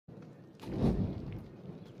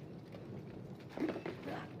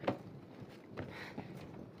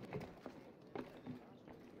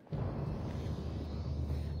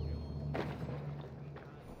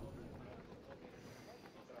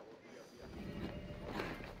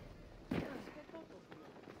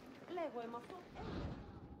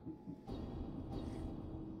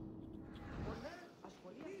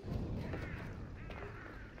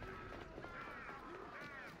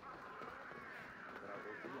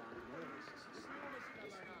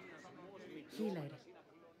Healer,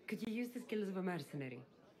 could you use the skills of a mercenary?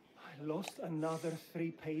 I lost another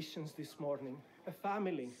 3 patients this morning. A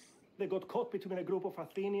family. They got caught between a group of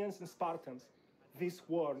Athenians and Spartans. This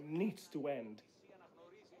war needs to end.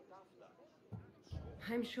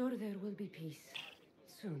 I'm sure there will be peace.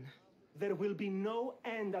 Soon. There will be no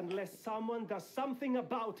end unless someone does something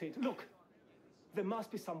about it. Look, there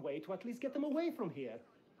must be some way to at least get them away from here.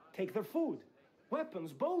 Take their food,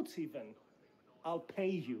 weapons, boats even. I'll pay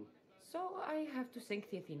you. So I have to sink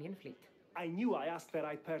the Athenian fleet. I knew I asked the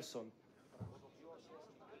right person.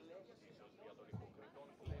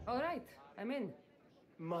 All right, I'm in.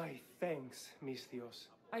 My thanks, Misthios.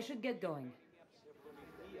 I should get going.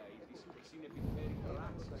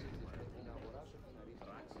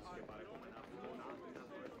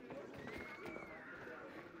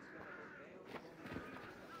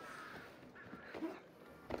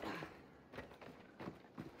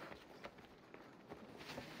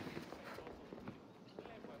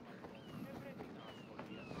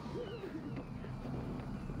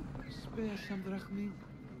 Spare some drachmi.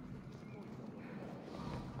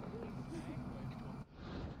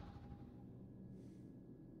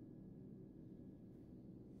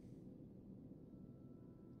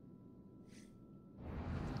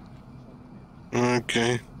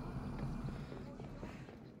 Okay.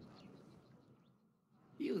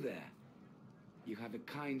 You there. You have a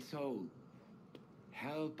kind soul.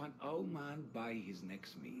 Help an old man buy his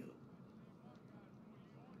next meal.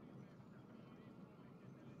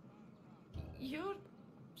 Your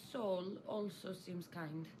soul also seems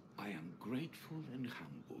kind. I am grateful and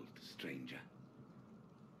humbled, stranger.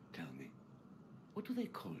 Tell me, what do they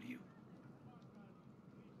call you?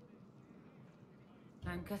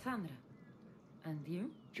 I'm Cassandra. And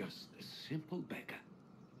you? Just a simple beggar.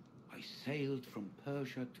 I sailed from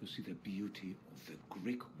Persia to see the beauty of the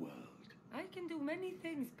Greek world. I can do many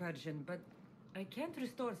things, Persian, but I can't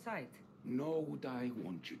restore sight. Nor would I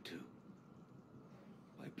want you to.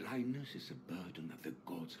 My blindness is a burden that the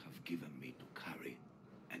gods have given me to carry,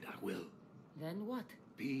 and I will. Then what?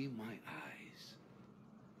 Be my eyes.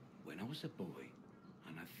 When I was a boy,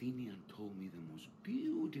 an Athenian told me the most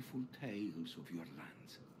beautiful tales of your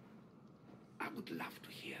lands. I would love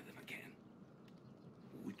to hear them again.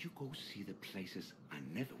 Would you go see the places I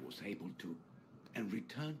never was able to, and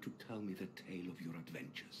return to tell me the tale of your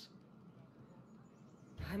adventures?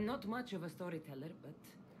 I'm not much of a storyteller, but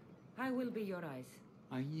I will be your eyes.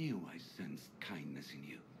 I knew I sensed kindness in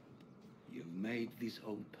you. You've made this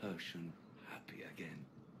old Persian happy again.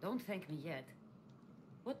 Don't thank me yet.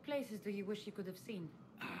 What places do you wish you could have seen?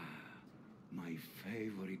 My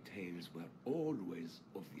favorite tales were always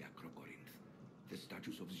of the Acrocorinth. The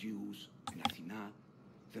statues of Zeus in Athena,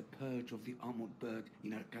 the perch of the armored bird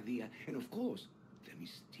in Arcadia, and of course, the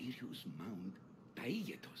mysterious mound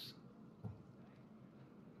Taigetos.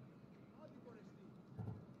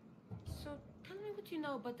 So, tell me what you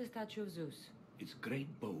know about the statue of Zeus. Its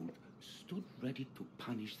great bolt stood ready to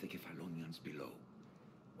punish the Kephalonians below.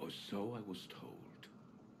 Or so I was told.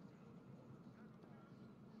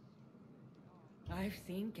 I've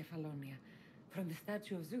seen Kephallonia, from the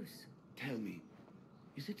statue of Zeus. Tell me,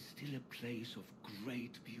 is it still a place of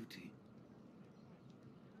great beauty?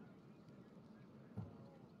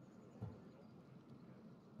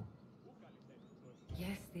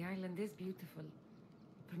 Yes, the island is beautiful.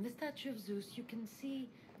 From the statue of Zeus, you can see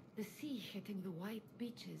the sea hitting the white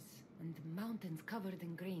beaches and the mountains covered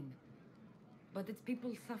in green. But its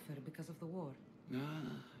people suffer because of the war.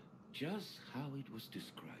 Just how it was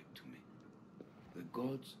described to me. The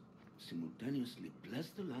gods simultaneously bless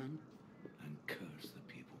the land and curse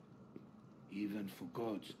the people. Even for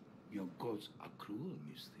gods, your gods are cruel,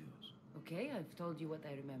 Misthios. Okay, I've told you what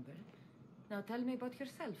I remember. Now tell me about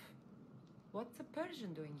yourself. What's a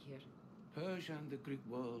Persian doing here? Persia and the Greek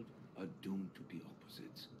world are doomed to be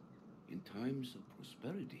opposites. In times of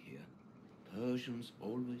prosperity here, Persians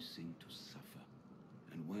always seem to suffer.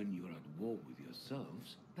 And when you're at war with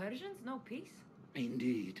yourselves... Persians know peace?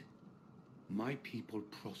 Indeed. My people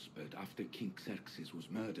prospered after King Xerxes was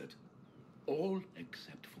murdered. All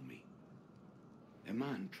except for me. A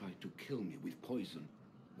man tried to kill me with poison,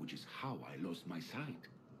 which is how I lost my sight.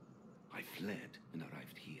 I fled and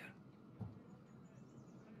arrived here.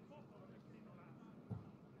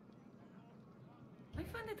 I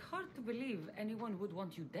find it hard to believe anyone would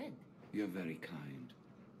want you dead. You're very kind.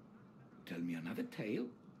 Tell me another tale,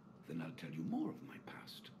 then I'll tell you more of my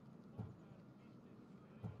past.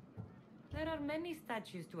 There are many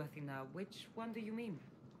statues to Athena. Which one do you mean?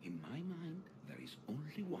 In my mind, there is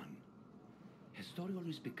only one. Her story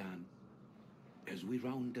always began. As we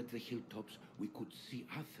rounded the hilltops, we could see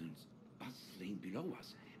Athens bustling below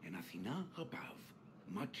us, and Athena above,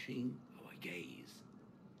 matching our gaze.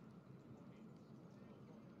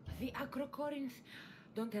 The Acrocorinth.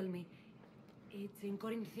 Don't tell me. It's in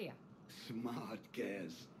Corinthia. Smart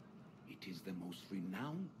guess. It is the most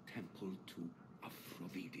renowned temple to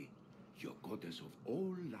Aphrodite, your goddess of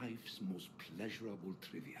all life's most pleasurable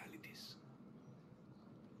trivialities.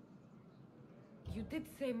 You did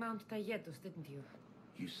say Mount Taygetus, didn't you?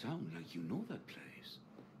 You sound like you know that place.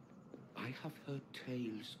 I have heard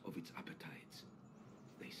tales of its appetites.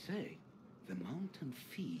 They say the mountain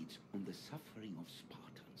feeds on the suffering of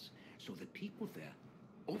Spartans, so the people there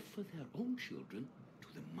offer their own children to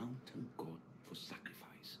the mountain god for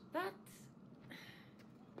sacrifice. That's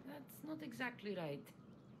not exactly right.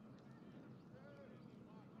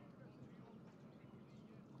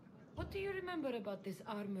 What do you remember about this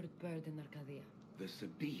armored bird in Arcadia? There's a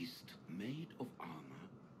beast made of armor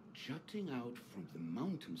jutting out from the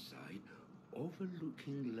mountainside,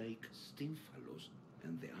 overlooking Lake Stymphalos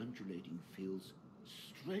and the undulating fields,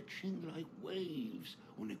 stretching like waves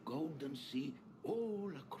on a golden sea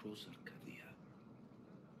all across Arcadia.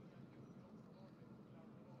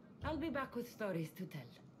 I'll be back with stories to tell.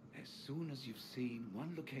 As soon as you've seen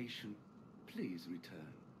one location, please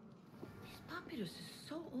return. This papyrus is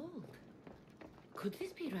so old. Could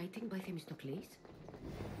this be writing by Themistocles?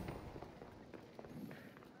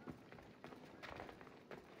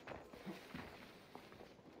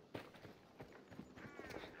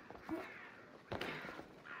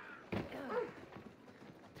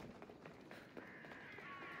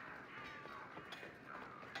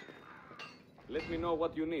 Let me know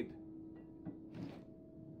what you need.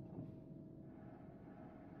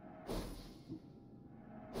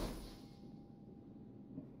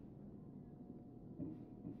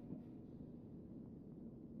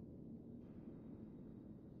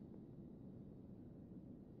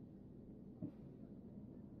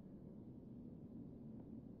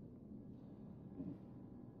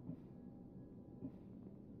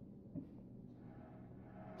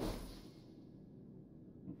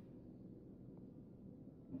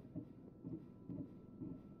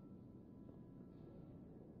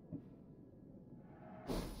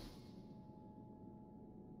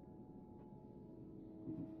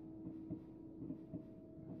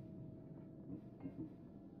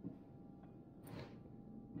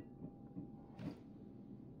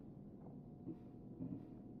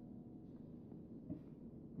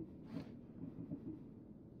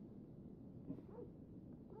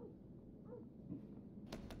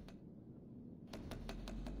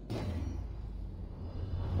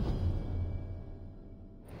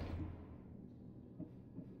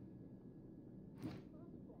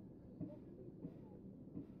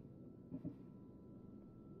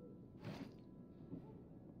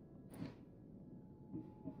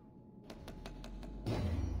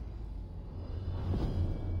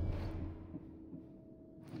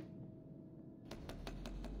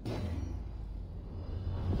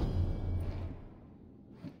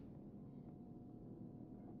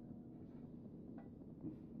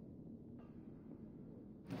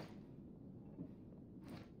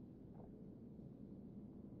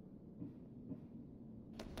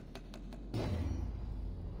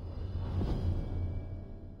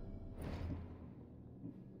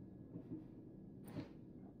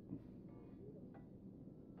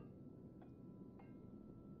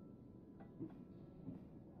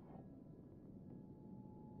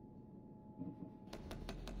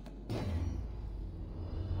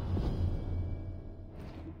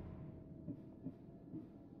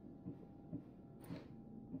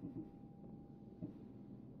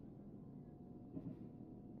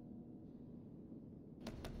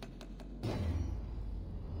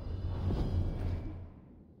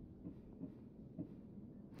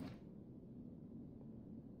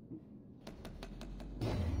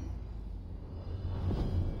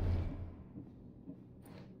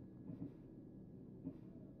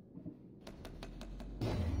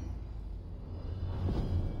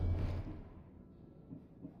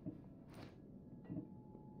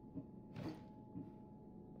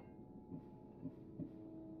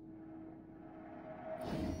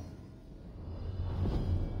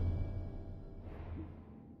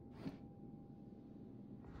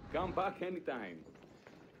 Come back anytime.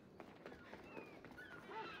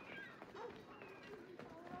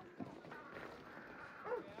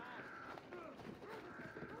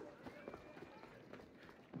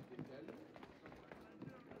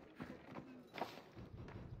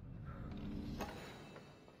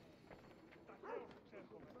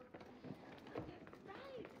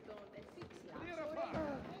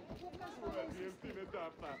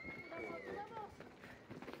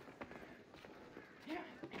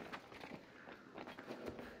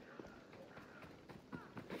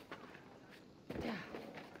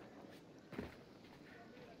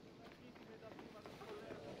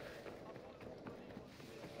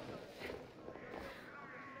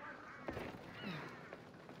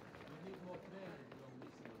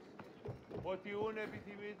 Ότι ούν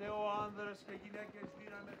επιθυμείτε ο άνδρας και γυναίκες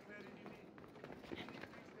δύναμη φέρει νημή.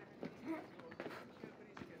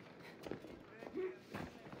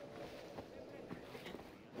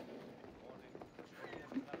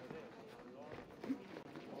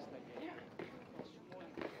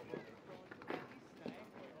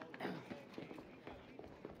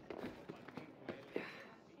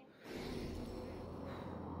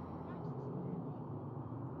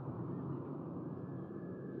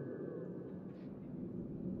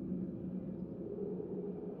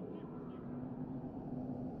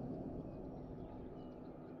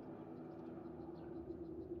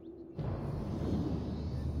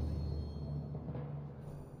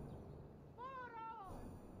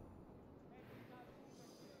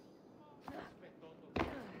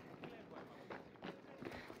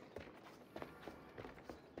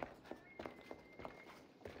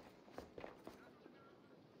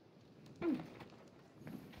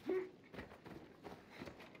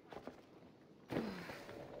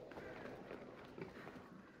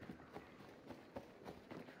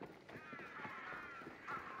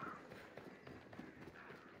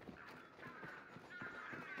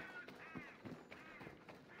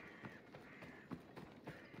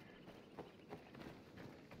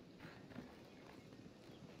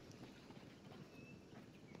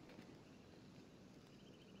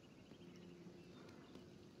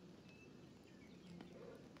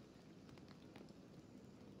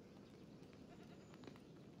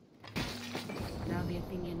 Now the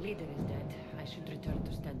Athenian leader is dead, I should return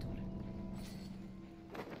to Stentor.